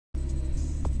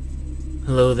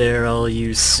Hello there, all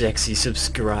you sexy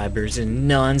subscribers and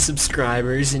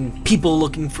non-subscribers and people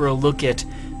looking for a look at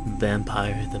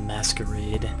Vampire the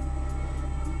Masquerade.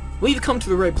 Well, you've come to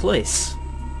the right place.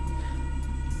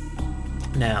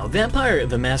 Now, Vampire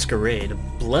the Masquerade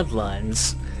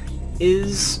Bloodlines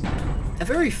is a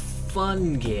very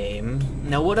fun game.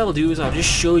 Now, what I'll do is I'll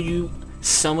just show you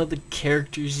some of the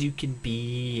characters you can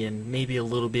be and maybe a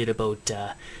little bit about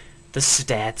the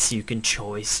stats you can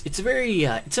choice. It's a very,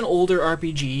 it's an older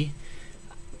RPG.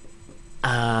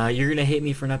 You're gonna hate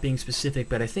me for not being specific,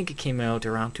 but I think it came out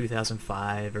around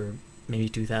 2005 or maybe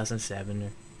 2007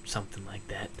 or something like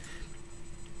that.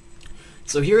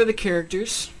 So here are the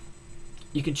characters.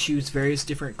 You can choose various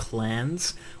different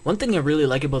clans. One thing I really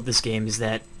like about this game is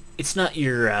that it's not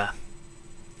your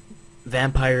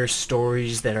vampire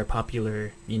stories that are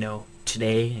popular, you know,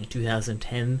 today in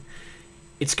 2010.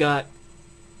 It's got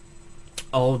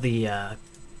all the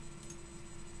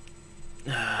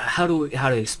how to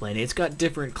explain it? It's got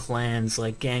different clans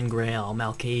like Gangrel,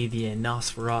 Malkavian,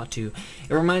 Nosferatu.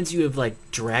 It reminds you of like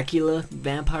Dracula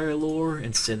vampire lore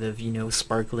instead of, you know,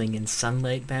 sparkling in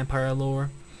sunlight vampire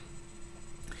lore.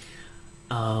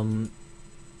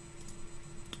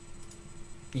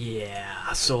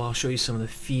 Yeah, so I'll show you some of the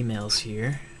females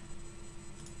here.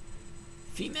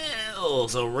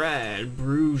 Females, alright,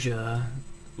 Bruja.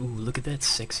 Ooh, look at that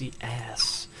sexy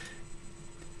ass.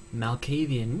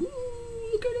 Malkavian, woo,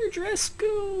 look at her dress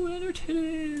go and her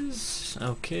titties.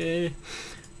 Okay.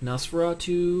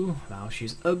 Nosferatu, wow,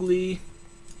 she's ugly.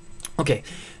 Okay,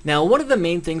 now one of the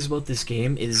main things about this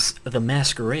game is the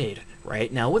Masquerade,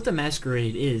 right? Now what the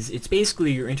Masquerade is, it's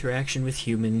basically your interaction with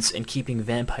humans and keeping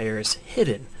vampires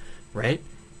hidden, right?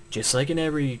 Just like in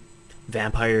every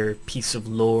vampire piece of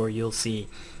lore you'll see.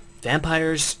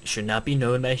 Vampires should not be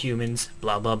known by humans,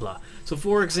 blah blah blah. So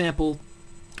for example,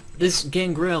 this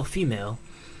Gangrel female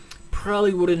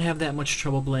probably wouldn't have that much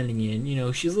trouble blending in. You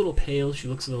know, she's a little pale, she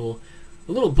looks a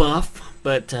little buff,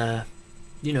 but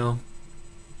you know,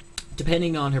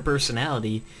 depending on her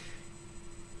personality,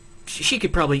 she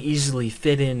could probably easily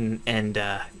fit in and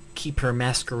keep her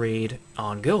masquerade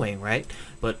ongoing, right?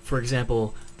 But for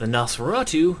example, the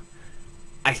Nosferatu,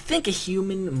 I think a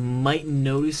human might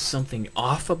notice something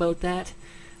off about that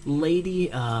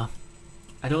lady. I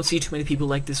don't see too many people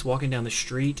like this walking down the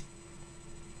street.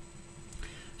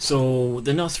 So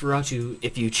the Nosferatu,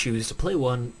 if you choose to play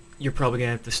one, you're probably going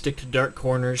to have to stick to dark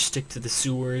corners, stick to the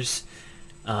sewers,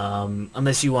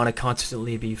 unless you want to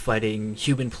constantly be fighting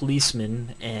human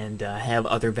policemen and have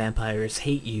other vampires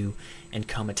hate you and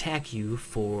come attack you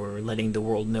for letting the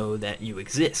world know that you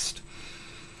exist.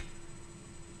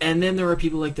 And then there are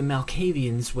people like the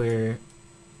Malkavians where,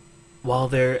 while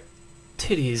their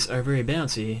titties are very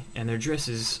bouncy and their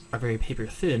dresses are very paper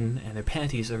thin and their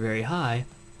panties are very high,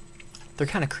 they're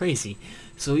kind of crazy.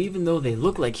 So even though they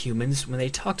look like humans, when they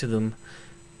talk to them,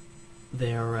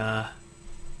 they're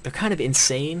kind of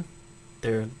insane.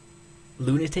 They're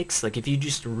lunatics. Like if you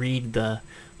just read the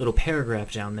little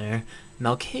paragraph down there,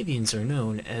 Malkavians are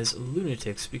known as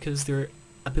lunatics because their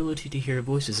ability to hear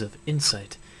voices of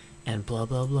insight and blah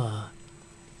blah blah.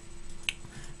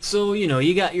 So, you know,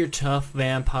 you got your tough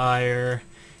vampire,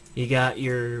 you got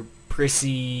your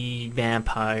prissy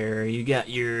vampire, you got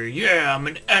your, yeah, I'm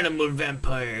an animal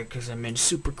vampire because I'm in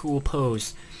super cool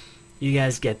pose. You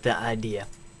guys get the idea.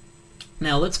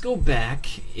 Now let's go back,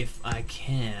 if I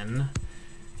can.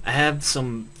 I have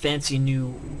some fancy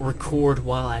new record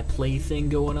while I play thing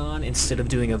going on instead of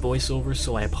doing a voiceover,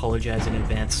 so I apologize in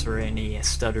advance for any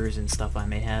stutters and stuff I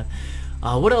may have.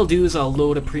 What I'll do is I'll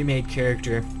load a pre-made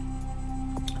character.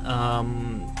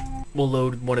 We'll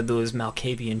load one of those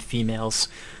Malkavian females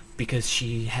because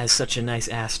she has such a nice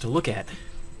ass to look at.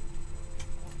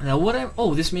 Now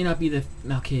oh, this may not be the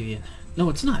Malkavian. No,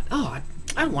 it's not. Oh,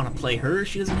 I don't want to play her.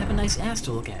 She doesn't have a nice ass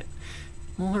to look at.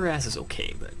 Well, her ass is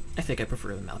okay, but I think I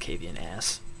prefer the Malkavian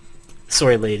ass.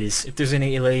 Sorry, ladies. If there's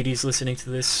any ladies listening to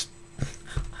this,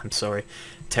 I'm sorry.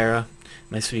 Tara,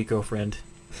 my sweet girlfriend.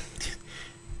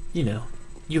 You know,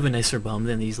 you have a nicer bum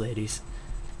than these ladies.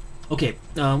 Okay,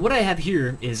 what I have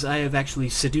here is I have actually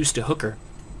seduced a hooker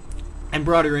and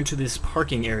brought her into this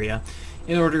parking area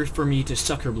in order for me to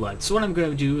suck her blood. So what I'm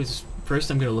going to do is, first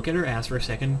I'm going to look at her ass for a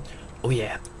second. Oh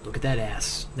yeah, look at that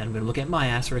ass. Then I'm going to look at my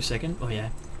ass for a second. Oh yeah,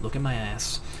 look at my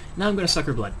ass. Now I'm going to suck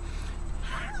her blood.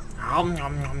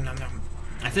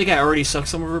 I think I already sucked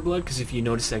some of her blood because if you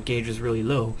notice that gauge is really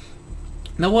low.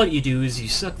 Now what you do is you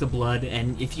suck the blood,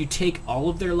 and if you take all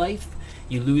of their life,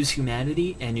 you lose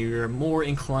humanity and you're more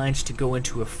inclined to go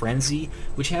into a frenzy,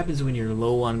 which happens when you're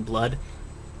low on blood.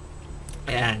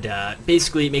 And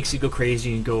basically it makes you go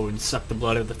crazy and go and suck the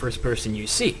blood of the first person you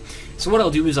see. So what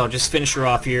I'll do is I'll just finish her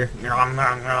off here.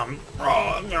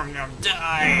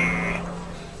 Die!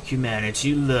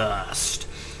 Humanity lost.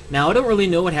 Now, I don't really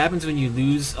know what happens when you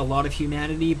lose a lot of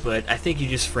humanity, but I think you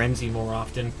just frenzy more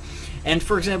often. And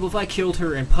for example, if I killed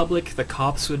her in public, the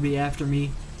cops would be after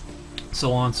me,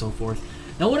 so on and so forth.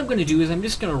 Now what I'm going to do is I'm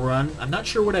just going to run. I'm not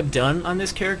sure what I've done on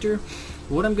this character,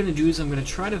 but what I'm going to do is I'm going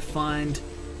to try to find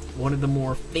one of the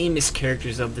more famous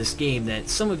characters of this game that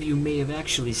some of you may have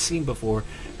actually seen before.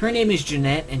 Her name is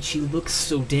Jeanette, and she looks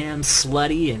so damn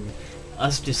slutty, and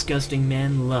us disgusting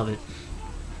men love it.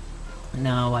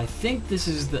 Now, I think this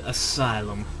is the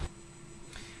asylum.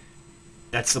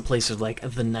 That's the place of, like,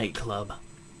 the nightclub.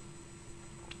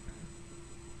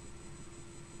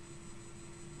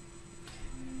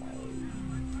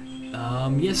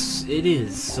 Yes, it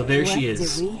is. So there she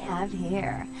is. What do we have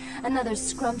here? Another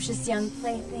scrumptious young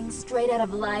plaything straight out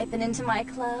of life and into my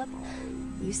club?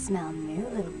 You smell new,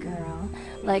 little girl.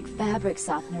 Like fabric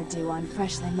softener dew on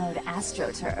freshly mowed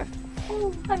astroturf.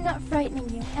 Oh, I'm not frightening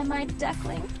you, am I,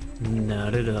 duckling?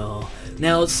 Not at all.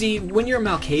 Now, see, when you're a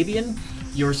Malkavian,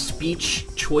 your speech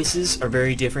choices are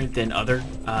very different than other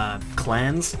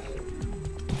clans.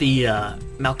 The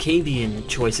Malkavian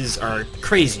choices are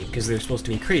crazy, because they're supposed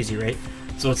to be crazy, right?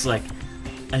 So it's like,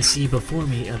 I see before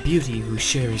me a beauty who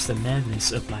shares the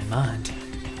madness of my mind.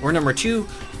 Or number 2,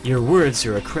 your words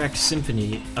are a cracked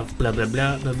symphony of blah blah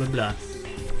blah blah blah blah.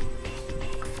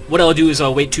 What I'll do is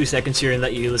I'll wait 2 seconds here and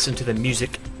let you listen to the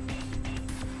music.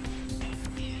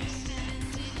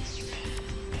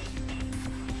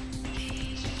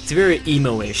 It's very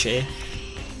emo-ish, eh?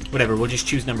 Whatever, we'll just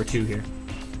choose number 2 here.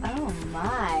 Oh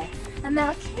my, a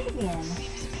Malkavian.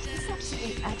 This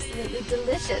actually absolutely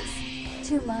delicious.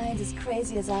 2 minds as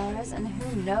crazy as ours, and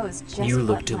who knows just You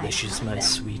look what delicious, might my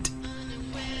sweet.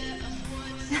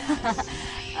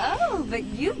 Oh, but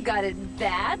you've got it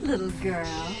bad, little girl.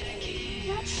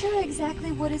 Not sure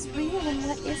exactly what is real and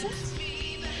what isn't?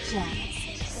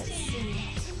 Janice, let's see.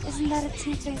 Isn't that a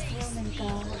two-faced Roman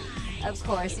god? Of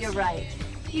course, you're right.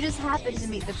 You just happened to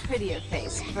meet the prettier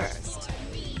face first.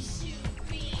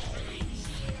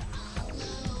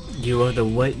 You are the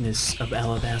whiteness of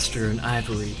alabaster and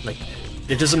ivory. Like,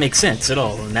 it doesn't make sense at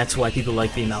all, and that's why people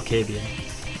like being Malkavian.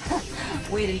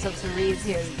 Wait until Therese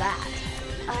hears that.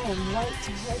 I am white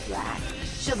to her black.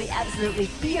 She'll be absolutely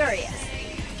furious.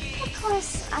 Of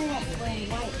course, I won't be wearing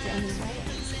white to any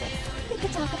weddings, but we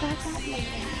could talk about that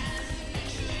later.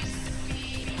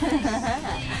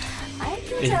 I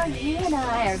can tell you and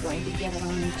I are going to get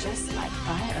along just like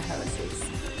fire hoses.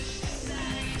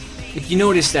 If you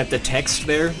notice that the text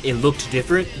there, it looked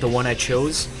different, the one I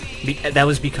chose, that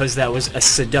was because that was a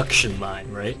seduction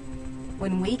line, right?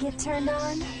 When we get turned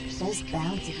on, there's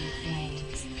bound to be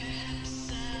flames.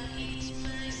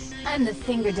 I'm the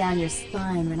finger down your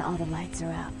spine when all the lights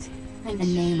are out. I'm the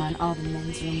name on all the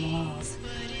men's room walls.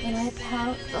 When I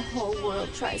pout, the whole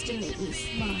world tries to make me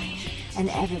smile. And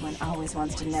everyone always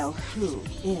wants to know who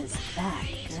is that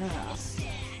girl.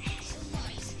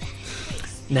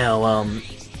 Now,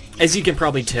 as you can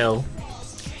probably tell,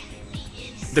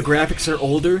 the graphics are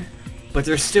older, but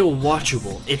they're still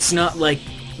watchable. It's not like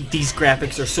these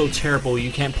graphics are so terrible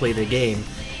you can't play the game,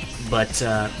 but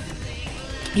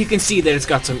you can see that it's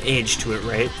got some age to it,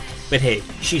 right? But hey,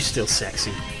 she's still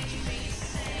sexy.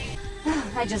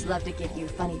 I just love to give you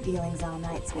funny feelings all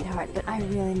night, sweetheart, but I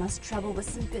really must trouble with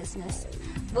some business.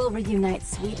 We'll reunite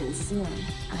sweet and soon,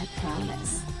 I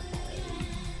promise.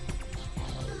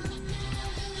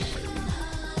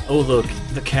 Oh look,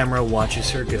 the camera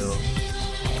watches her go.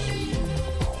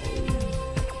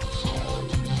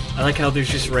 I like how there's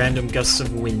just random gusts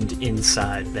of wind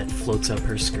inside that floats up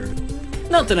her skirt.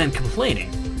 Not that I'm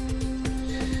complaining.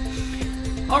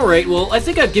 Alright, well, I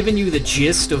think I've given you the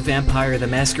gist of Vampire the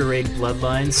Masquerade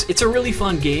Bloodlines. It's a really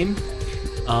fun game.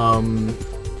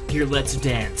 Here, let's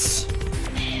dance.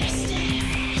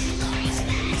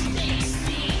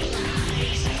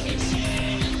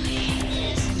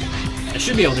 I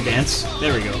should be able to dance.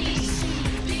 There we go.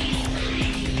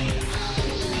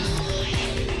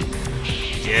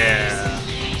 Yeah.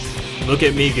 Look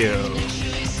at me go.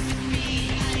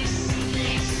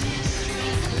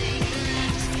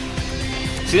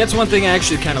 See, that's one thing I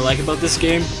actually kind of like about this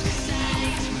game.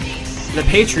 The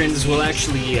patrons will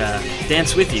actually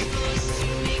dance with you.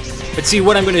 But see,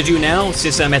 what I'm going to do now,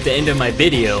 since I'm at the end of my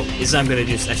video, is I'm going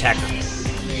to just attack them.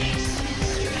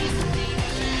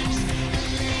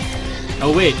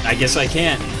 Oh wait, I guess I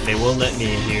can't. They won't let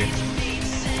me in here.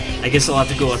 I guess I'll have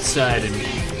to go outside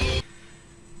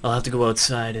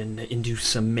and... induce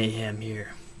some mayhem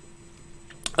here.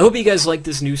 I hope you guys like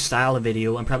this new style of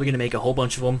video. I'm probably going to make a whole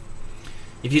bunch of them.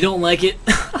 If you don't like it,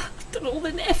 well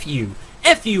then F you.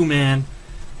 F you, man.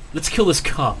 Let's kill this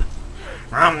cop.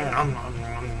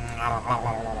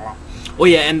 Oh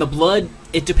yeah, and the blood,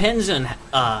 it depends on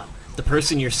the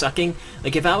person you're sucking.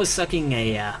 Like if I was sucking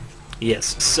a,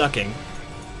 yes, sucking.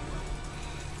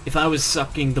 If I was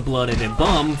sucking the blood of a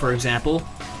bum, for example,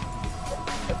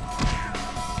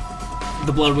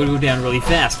 the blood would go down really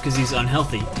fast because he's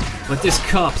unhealthy. But this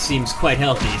cop seems quite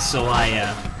healthy, so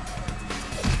I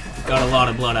got a lot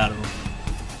of blood out of him.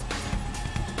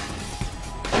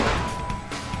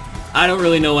 I don't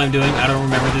really know what I'm doing. I don't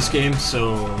remember this game,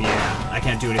 so yeah, I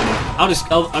can't do anything. I'll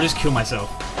just kill myself.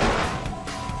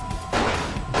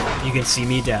 You can see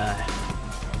me die.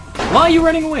 Why are you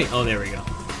running away? Oh, there we go.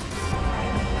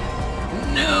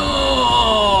 No!